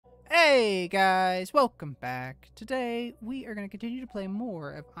Hey guys, welcome back. Today we are going to continue to play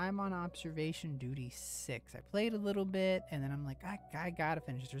more of I'm on Observation Duty 6. I played a little bit and then I'm like, I gotta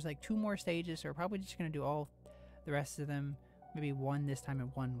finish. There's like 2 more stages, so we're probably just going to do all the rest of them. Maybe one this time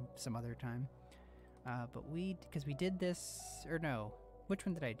and one some other time. Because we did this, or no, which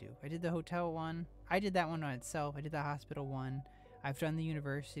one did I do? I did the hotel one. I did that one on itself. I did the hospital one. I've done the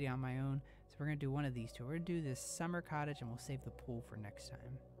university on my own. So we're going to do one of these two. We're going to do this summer cottage and we'll save the pool for next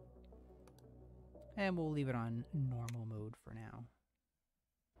time. And we'll leave it on normal mode for now.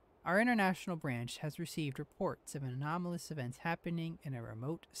 Our international branch has received reports of anomalous events happening in a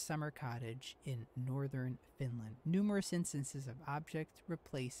remote summer cottage in northern Finland. Numerous instances of object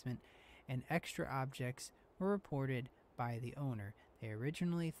replacement and extra objects were reported by the owner. They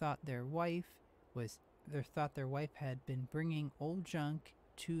originally thought their wife had been bringing old junk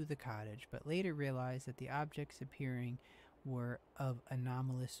to the cottage, but later realized that the objects appearing were of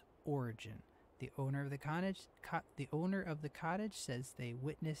anomalous origin. The owner of the cottage says they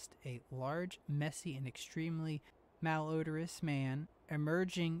witnessed a large, messy, and extremely malodorous man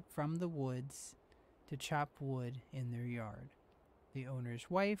emerging from the woods to chop wood in their yard. The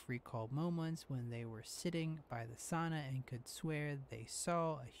owner's wife recalled moments when they were sitting by the sauna and could swear they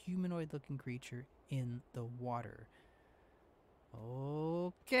saw a humanoid-looking creature in the water.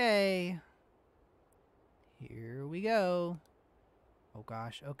 Okay. Here we go. Oh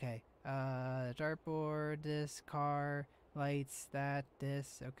gosh, okay. Dartboard, this, car, lights, that,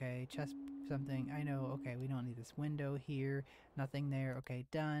 this, okay, chest, something, I know, okay, we don't need this window here, nothing there, okay,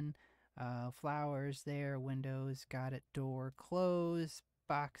 done. Flowers there, windows, got it, door, closed,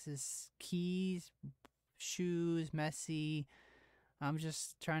 boxes, keys, shoes, messy. I'm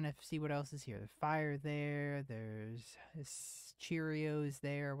just trying to see what else is here. There's fire there, there's Cheerios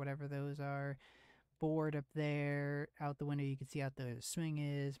there, whatever those are. Board up there. Out the window you can see out the swing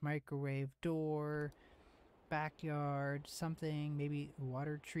is. Microwave, door, backyard, something, maybe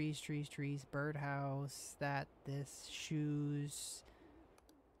water, trees, birdhouse, that, this, shoes,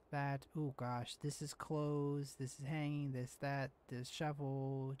 that, oh gosh, this is clothes, this is hanging, this, that, this,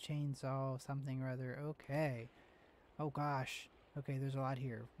 shovel, chainsaw, something or other. Okay. Oh gosh. Okay, there's a lot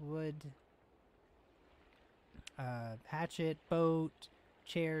here. Wood, hatchet, boat,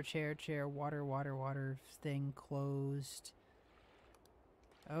 chair, water, thing closed.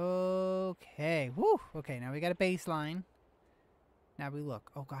 Okay, woo! Okay, now we got a baseline. Now we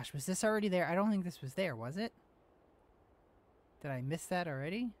look. Oh gosh, was this already there? I don't think this was there, was it? Did I miss that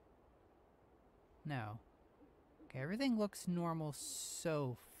already? No. Okay, everything looks normal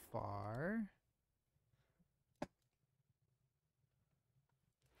so far.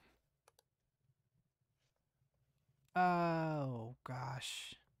 Oh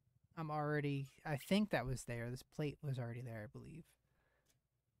gosh. I think that was there. This plate was already there, I believe.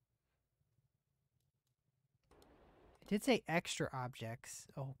 It did say extra objects.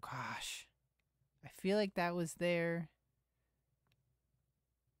 Oh gosh. I feel like that was there.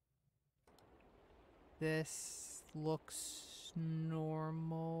 This looks normal-ish.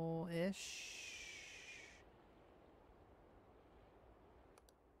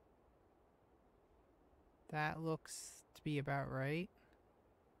 That looks to be about right.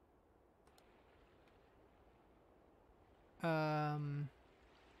 I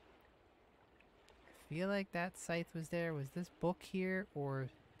feel like that scythe was there. Was this book here or...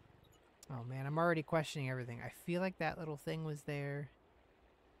 Oh man, I'm already questioning everything. I feel like that little thing was there.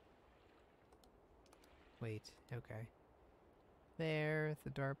 Wait, okay. There, the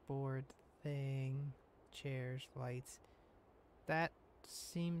dartboard thing, chairs, lights. That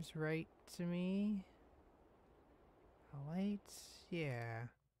seems right to me. Lights, yeah.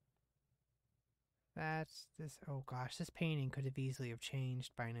 That's this. Oh gosh, this painting could have easily have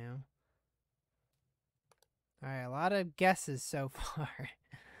changed by now. Alright, a lot of guesses so far.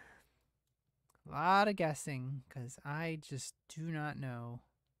 A lot of guessing, because I just do not know.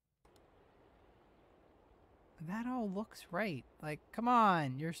 That all looks right. Like, come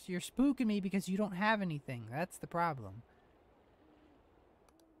on, you're spooking me because you don't have anything. That's the problem.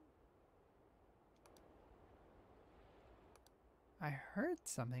 I heard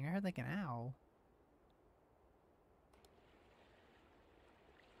something. I heard like an owl.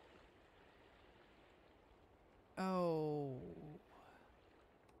 Oh.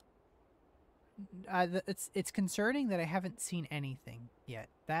 It's concerning that I haven't seen anything yet.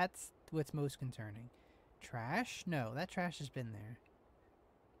 That's what's most concerning. Trash? No, that trash has been there.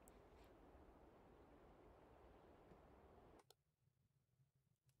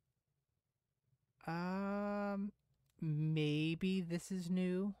 Maybe this is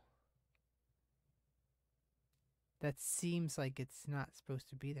new. That seems like it's not supposed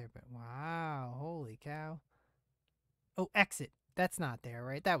to be there, but wow, holy cow. Oh, exit. That's not there,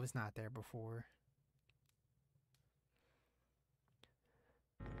 right? That was not there before.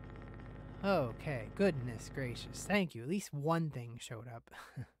 Okay, goodness gracious. Thank you. At least one thing showed up.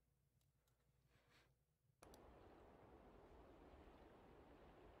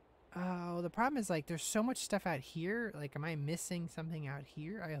 Oh, the problem is, like, there's so much stuff out here. Like, am I missing something out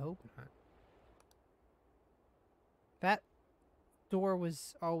here? I hope not. That door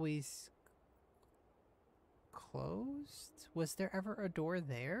was always closed? Was there ever a door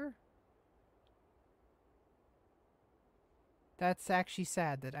there? That's actually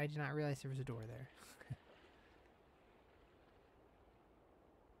sad that I did not realize there was a door there.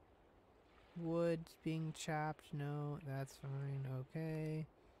 Wood being chopped. No, that's fine. Okay.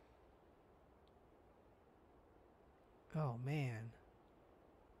 Oh, man.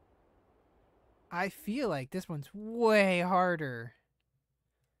 I feel like this one's way harder.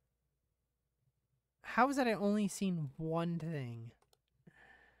 How is that I only seen one thing?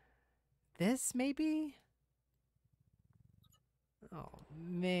 This, maybe? Oh,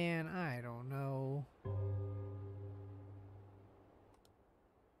 man, I don't know.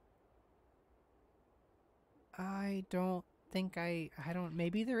 I don't think I don't,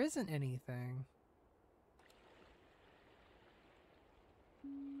 maybe there isn't anything.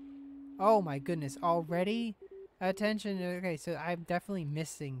 Oh my goodness, already? Attention, okay, so I'm definitely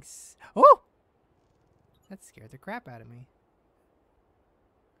missing oh! That scared the crap out of me.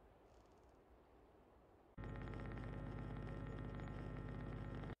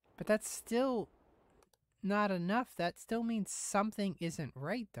 But that's still not enough. That still means something isn't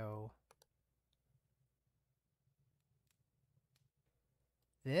right, though.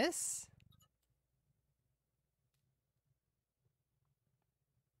 This?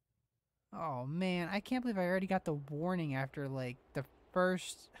 Oh man, I can't believe I already got the warning after, like, the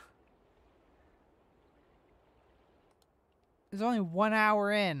first... There's only 1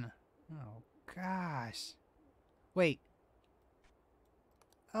 hour in. Oh gosh. Wait.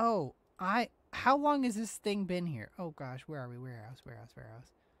 Oh, how long has this thing been here? Oh gosh, where are we? Warehouse, warehouse,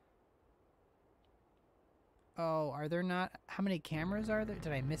 warehouse. Oh, are there not... How many cameras are there?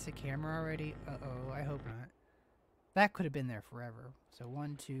 Did I miss a camera already? Uh-oh, I hope not. That could have been there forever. So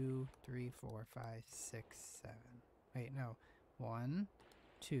 1, 2, 3, 4, 5, 6, 7. Wait, no. 1,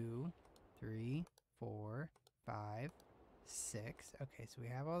 2, 3, 4, 5, 6. Okay, so we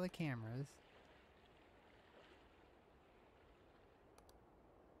have all the cameras.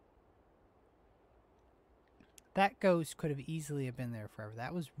 That ghost could have easily have been there forever.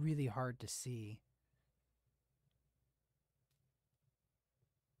 That was really hard to see.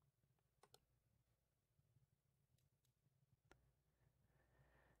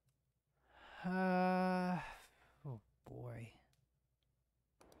 Oh boy.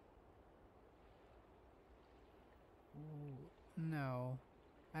 Ooh, no,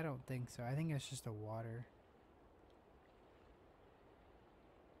 I don't think so. I think it's just a water.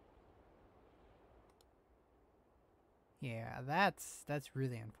 Yeah, that's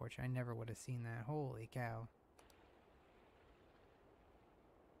really unfortunate. I never would have seen that. Holy cow.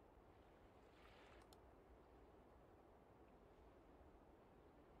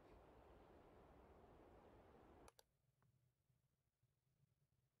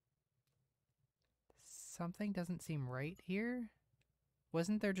 Something doesn't seem right here.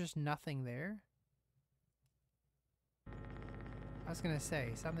 Wasn't there just nothing there? I was gonna say,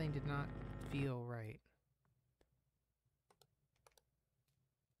 something did not feel right.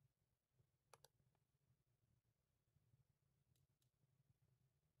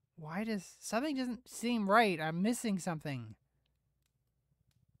 Why does... Something doesn't seem right. I'm missing something.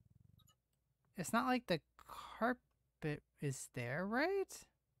 It's not like the carpet is there, right?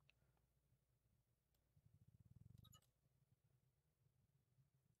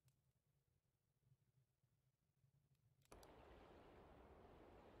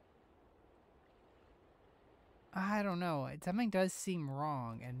 I don't know. Something does seem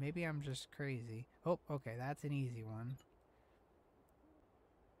wrong, and maybe I'm just crazy. Oh, okay, that's an easy one.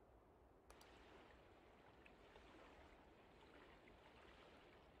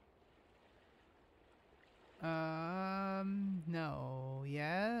 No.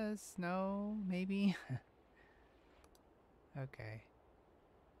 Yes, no, maybe. Okay.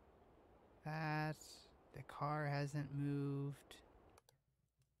 That, the car hasn't moved.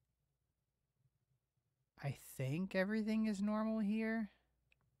 I think everything is normal here.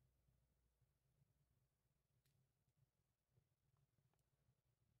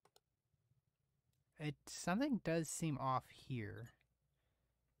 Something does seem off here.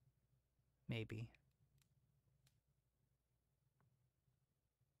 Maybe.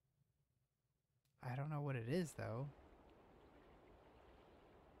 don't know what it is, though.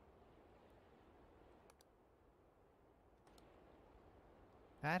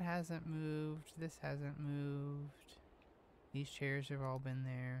 That hasn't moved. This hasn't moved. These chairs have all been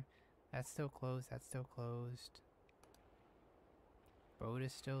there. That's still closed. That's still closed. Boat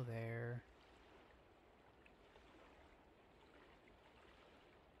is still there.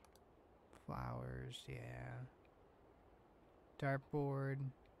 Flowers, yeah. Dartboard.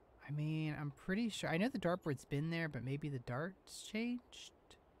 I mean, I'm pretty sure. I know the dartboard's been there, but maybe the dart's changed?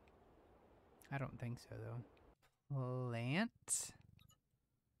 I don't think so, though. Plant?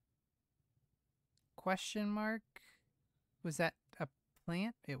 Question mark? Was that a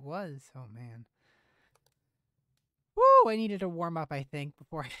plant? It was. Oh, man. Woo! I needed to warm up, I think,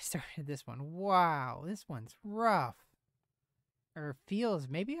 before I started this one. Wow, this one's rough. Or feels.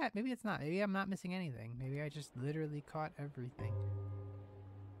 Maybe it's not. Maybe I'm not missing anything. Maybe I just literally caught everything.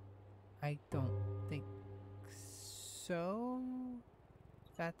 I don't think so.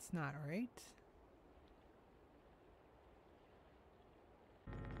 That's not right.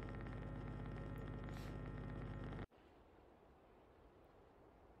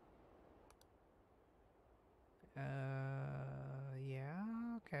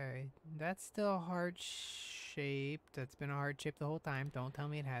 Yeah, okay. That's still heart shaped. That's been a heart shape the whole time. Don't tell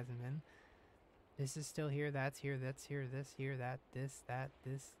me it hasn't been. This is still here, that's here, that's here, this here, that, this,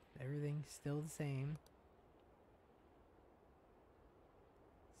 everything's still the same.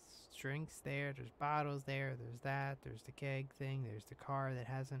 Drinks there, there's bottles there, there's that, there's the keg thing, there's the car that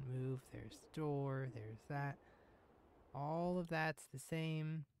hasn't moved, there's the door, there's that. All of that's the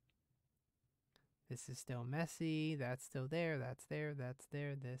same. This is still messy, that's still there, that's there, that's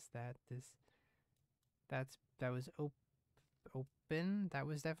there, this, that, this. That was open. That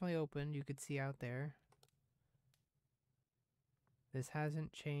was definitely open. You could see out there. This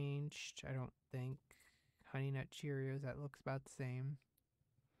hasn't changed, I don't think. Honey Nut Cheerios, that looks about the same.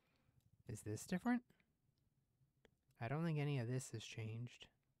 Is this different? I don't think any of this has changed.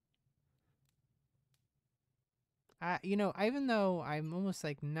 You know, even though I'm almost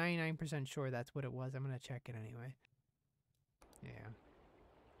like 99% sure that's what it was, I'm gonna check it anyway. Yeah.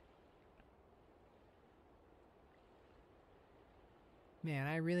 Man,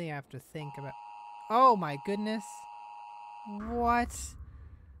 I really have to think about... Oh my goodness! What?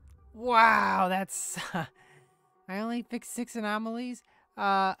 Wow, that's... I only fixed 6 anomalies?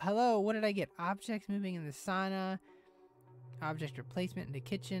 Hello, what did I get? Objects moving in the sauna. Object replacement in the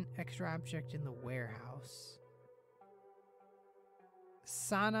kitchen. Extra object in the warehouse.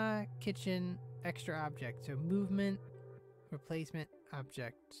 Sauna, kitchen, extra object. So movement, replacement,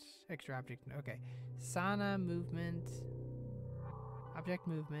 object. Extra object. Okay. Sauna, movement. Object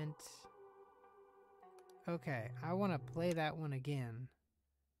movement. Okay, I want to play that one again.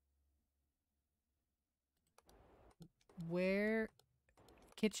 Where?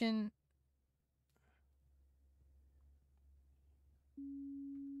 Kitchen.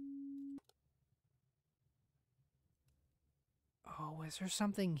 Oh, is there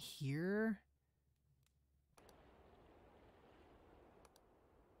something here?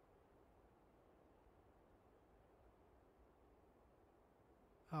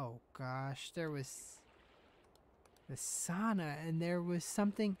 Oh gosh, there was the sauna and there was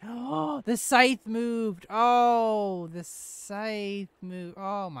something. Oh, the scythe moved. Oh, the scythe moved.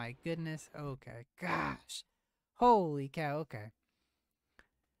 Oh my goodness. Okay, gosh. Holy cow, okay.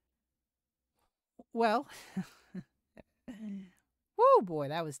 Well, whoa, boy,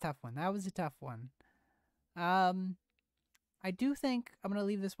 that was a tough one. That was a tough one. I do think I'm gonna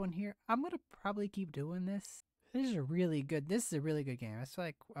leave this one here. I'm gonna probably keep doing this. This is a really good game. It's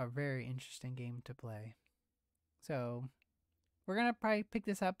like a very interesting game to play. So we're gonna probably pick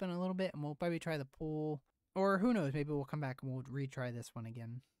this up in a little bit and we'll probably try the pool. Or who knows, maybe we'll come back and we'll retry this one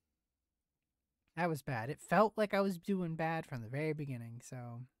again. That was bad. It felt like I was doing bad from the very beginning,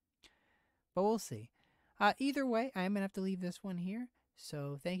 so but we'll see. Either way, I'm gonna have to leave this one here.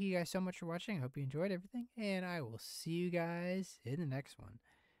 So thank you guys so much for watching. I hope you enjoyed everything, and I will see you guys in the next one.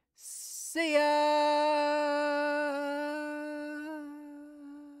 See ya!